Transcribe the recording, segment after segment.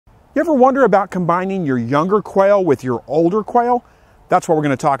You ever wonder about combining your younger quail with your older quail? That's what we're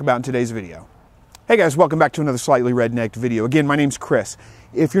going to talk about in today's video. Hey guys, welcome back to another Slightly Rednecked video. Again, my name's Chris.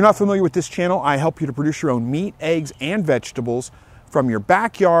 If you're not familiar with this channel, I help you to produce your own meat, eggs, and vegetables from your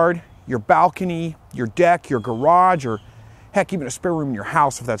backyard, your balcony, your deck, your garage, or heck, even a spare room in your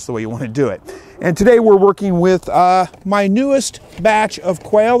house if that's the way you want to do it. And today we're working with my newest batch of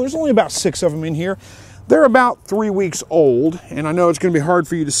quail. There's only about 6 of them in here. They're about 3 weeks old, and I know it's going to be hard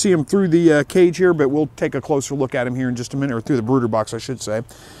for you to see them through the cage here, but we'll take a closer look at them here in just a minute, or through the brooder box, I should say.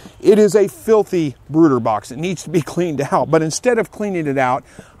 It is a filthy brooder box. It needs to be cleaned out, but instead of cleaning it out,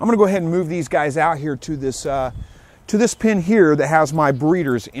 I'm going to go ahead and move these guys out here to this pen here that has my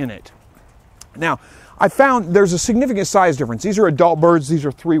breeders in it. Now, I found there's a significant size difference. These are adult birds. These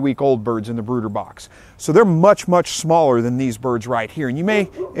are 3-week-old birds in the brooder box. So they're much, much smaller than these birds right here. And you may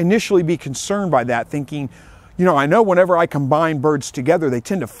initially be concerned by that, thinking, you know, I know whenever I combine birds together, they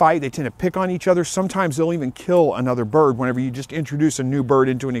tend to fight, they tend to pick on each other. Sometimes they'll even kill another bird whenever you just introduce a new bird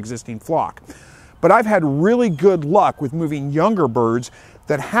into an existing flock. But I've had really good luck with moving younger birds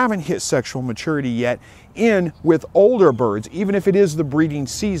that haven't hit sexual maturity yet in with older birds, even if it is the breeding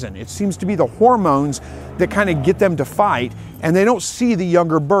season. It seems to be the hormones that kind of get them to fight, and they don't see the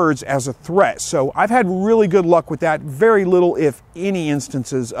younger birds as a threat. So I've had really good luck with that. Very little, if any,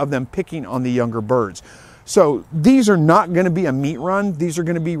 instances of them picking on the younger birds. So these are not going to be a meat run. These are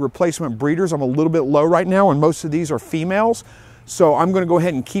going to be replacement breeders. I'm a little bit low right now, and most of these are females. So I'm going to go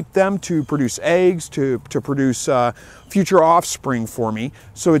ahead and keep them to produce eggs, to produce future offspring for me.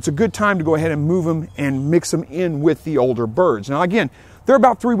 So it's a good time to go ahead and move them and mix them in with the older birds. Now again, they're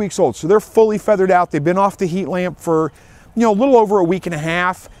about 3 weeks old, so they're fully feathered out. They've been off the heat lamp for, you know, a little over a week and a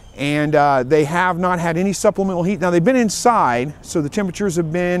half, and they have not had any supplemental heat. Now they've been inside, so the temperatures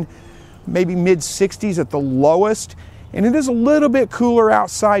have been maybe mid-60s at the lowest. And it is a little bit cooler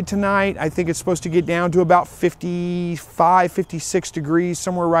outside tonight. I think it's supposed to get down to about 55, 56 degrees,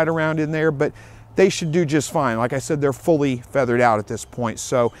 somewhere right around in there, but they should do just fine. Like I said, they're fully feathered out at this point,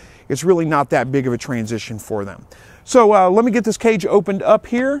 so it's really not that big of a transition for them. So let me get this cage opened up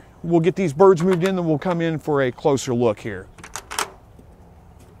here. We'll get these birds moved in, then we'll come in for a closer look here.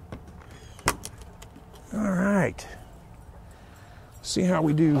 All right. See how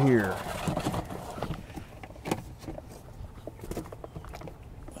we do here.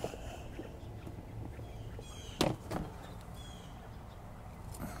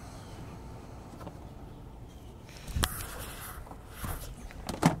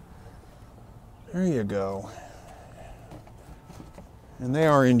 There you go. And they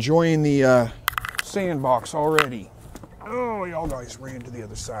are enjoying the sandbox already. Oh, y'all guys ran to the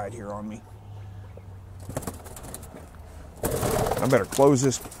other side here on me. I better close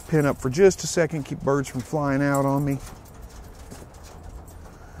this pen up for just a second, keep birds from flying out on me.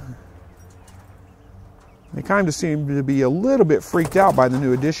 They kind of seem to be a little bit freaked out by the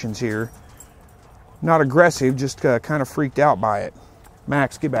new additions here. Not aggressive, just kind of freaked out by it.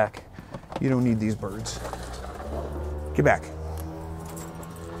 Max, get back. You don't need these birds. Get back.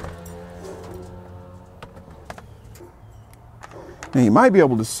 Now you might be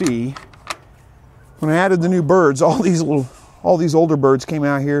able to see, when I added the new birds, all these older birds came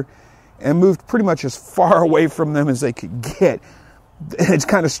out here and moved pretty much as far away from them as they could get. It's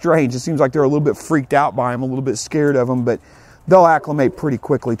kind of strange. It seems like they're a little bit freaked out by them, a little bit scared of them, but they'll acclimate pretty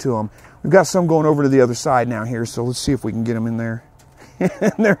quickly to them. We've got some going over to the other side now here, so let's see if we can get them in there.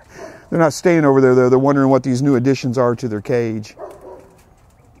 They're not staying over there, though. They're wondering what these new additions are to their cage.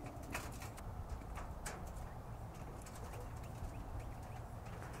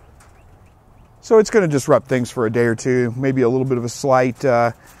 So it's going to disrupt things for a day or two. Maybe a little bit of a slight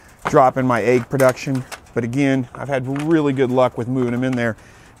drop in my egg production. But again, I've had really good luck with moving them in there,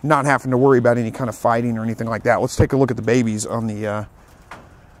 not having to worry about any kind of fighting or anything like that. Let's take a look at the babies on the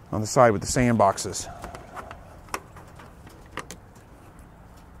side with the sandboxes.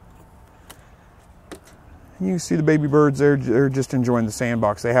 You can see the baby birds, they're just enjoying the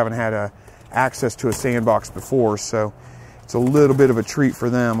sandbox. They haven't had access to a sandbox before, so it's a little bit of a treat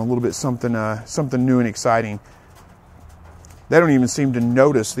for them, a little bit something new and exciting. They don't even seem to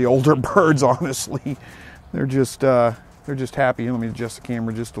notice the older birds, honestly. They're just happy. Let me adjust the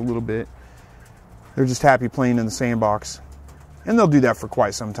camera just a little bit. They're just happy playing in the sandbox. And they'll do that for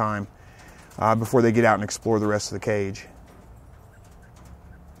quite some time before they get out and explore the rest of the cage.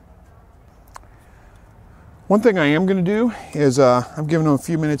 One thing I am going to do is, I'm giving them a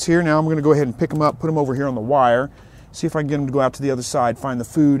few minutes here. Now I'm going to go ahead and pick them up, put them over here on the wire, see if I can get them to go out to the other side, find the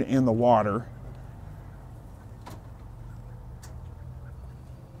food and the water.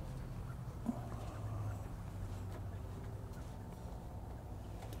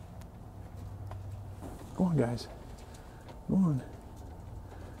 Go on, guys. Go on.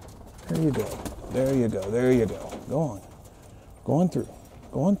 There you go. There you go. There you go. Go on. Go on through.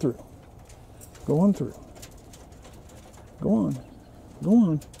 Go on through. Go on through. Go on. Go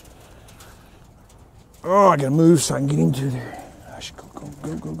on. Oh, I gotta move so I can get into there. I should go, go,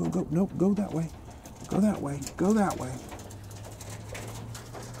 go, go, go, go. Nope, go that way. Go that way. Go that way.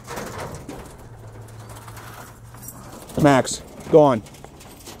 Max, go on.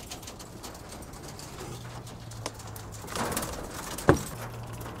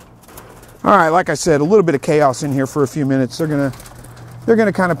 All right, like I said, a little bit of chaos in here for a few minutes. They're gonna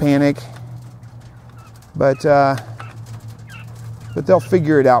kind of panic, but they'll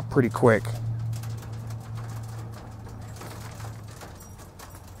figure it out pretty quick.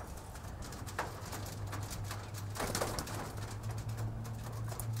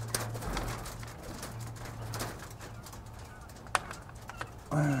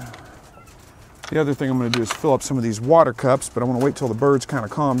 The other thing I'm going to do is fill up some of these water cups, but I want to wait till the birds kind of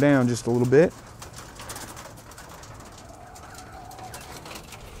calm down just a little bit.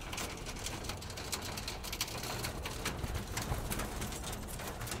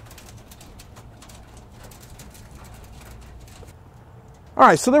 All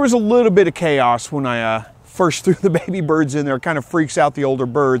right, so there was a little bit of chaos when I first threw the baby birds in there. It kind of freaks out the older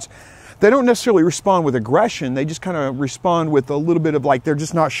birds. They don't necessarily respond with aggression. They just kind of respond with a little bit of like, they're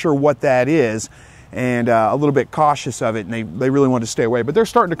just not sure what that is and a little bit cautious of it, and they really want to stay away. But they're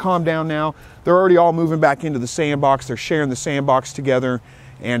starting to calm down now. They're already all moving back into the sandbox. They're sharing the sandbox together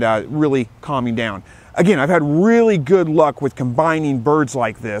and really calming down. Again, I've had really good luck with combining birds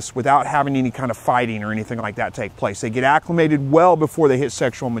like this without having any kind of fighting or anything like that take place. They get acclimated well before they hit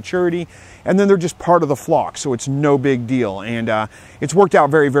sexual maturity, and then they're just part of the flock, so it's no big deal. And it's worked out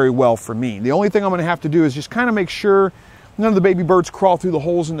very, very well for me. The only thing I'm going to have to do is just kind of make sure none of the baby birds crawl through the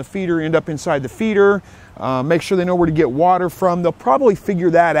holes in the feeder, end up inside the feeder, make sure they know where to get water from. They'll probably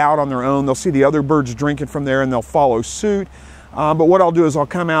figure that out on their own. They'll see the other birds drinking from there, and they'll follow suit. But what I'll do is I'll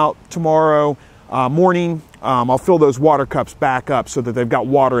come out tomorrow morning, I'll fill those water cups back up so that they've got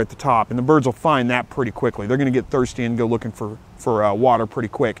water at the top, and the birds will find that pretty quickly. They're going to get thirsty and go looking for water pretty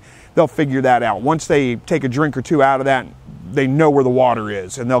quick. They'll figure that out. Once they take a drink or two out of that, they know where the water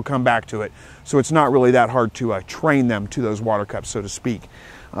is, and they'll come back to it. So it's not really that hard to train them to those water cups, so to speak.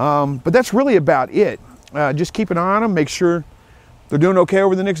 But that's really about it. Just keep an eye on them, make sure they're doing okay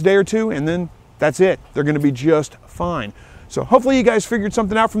over the next day or two, and then that's it. They're going to be just fine. So hopefully you guys figured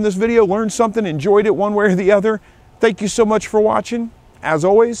something out from this video, learned something, enjoyed it one way or the other. Thank you so much for watching. As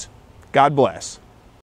always, God bless.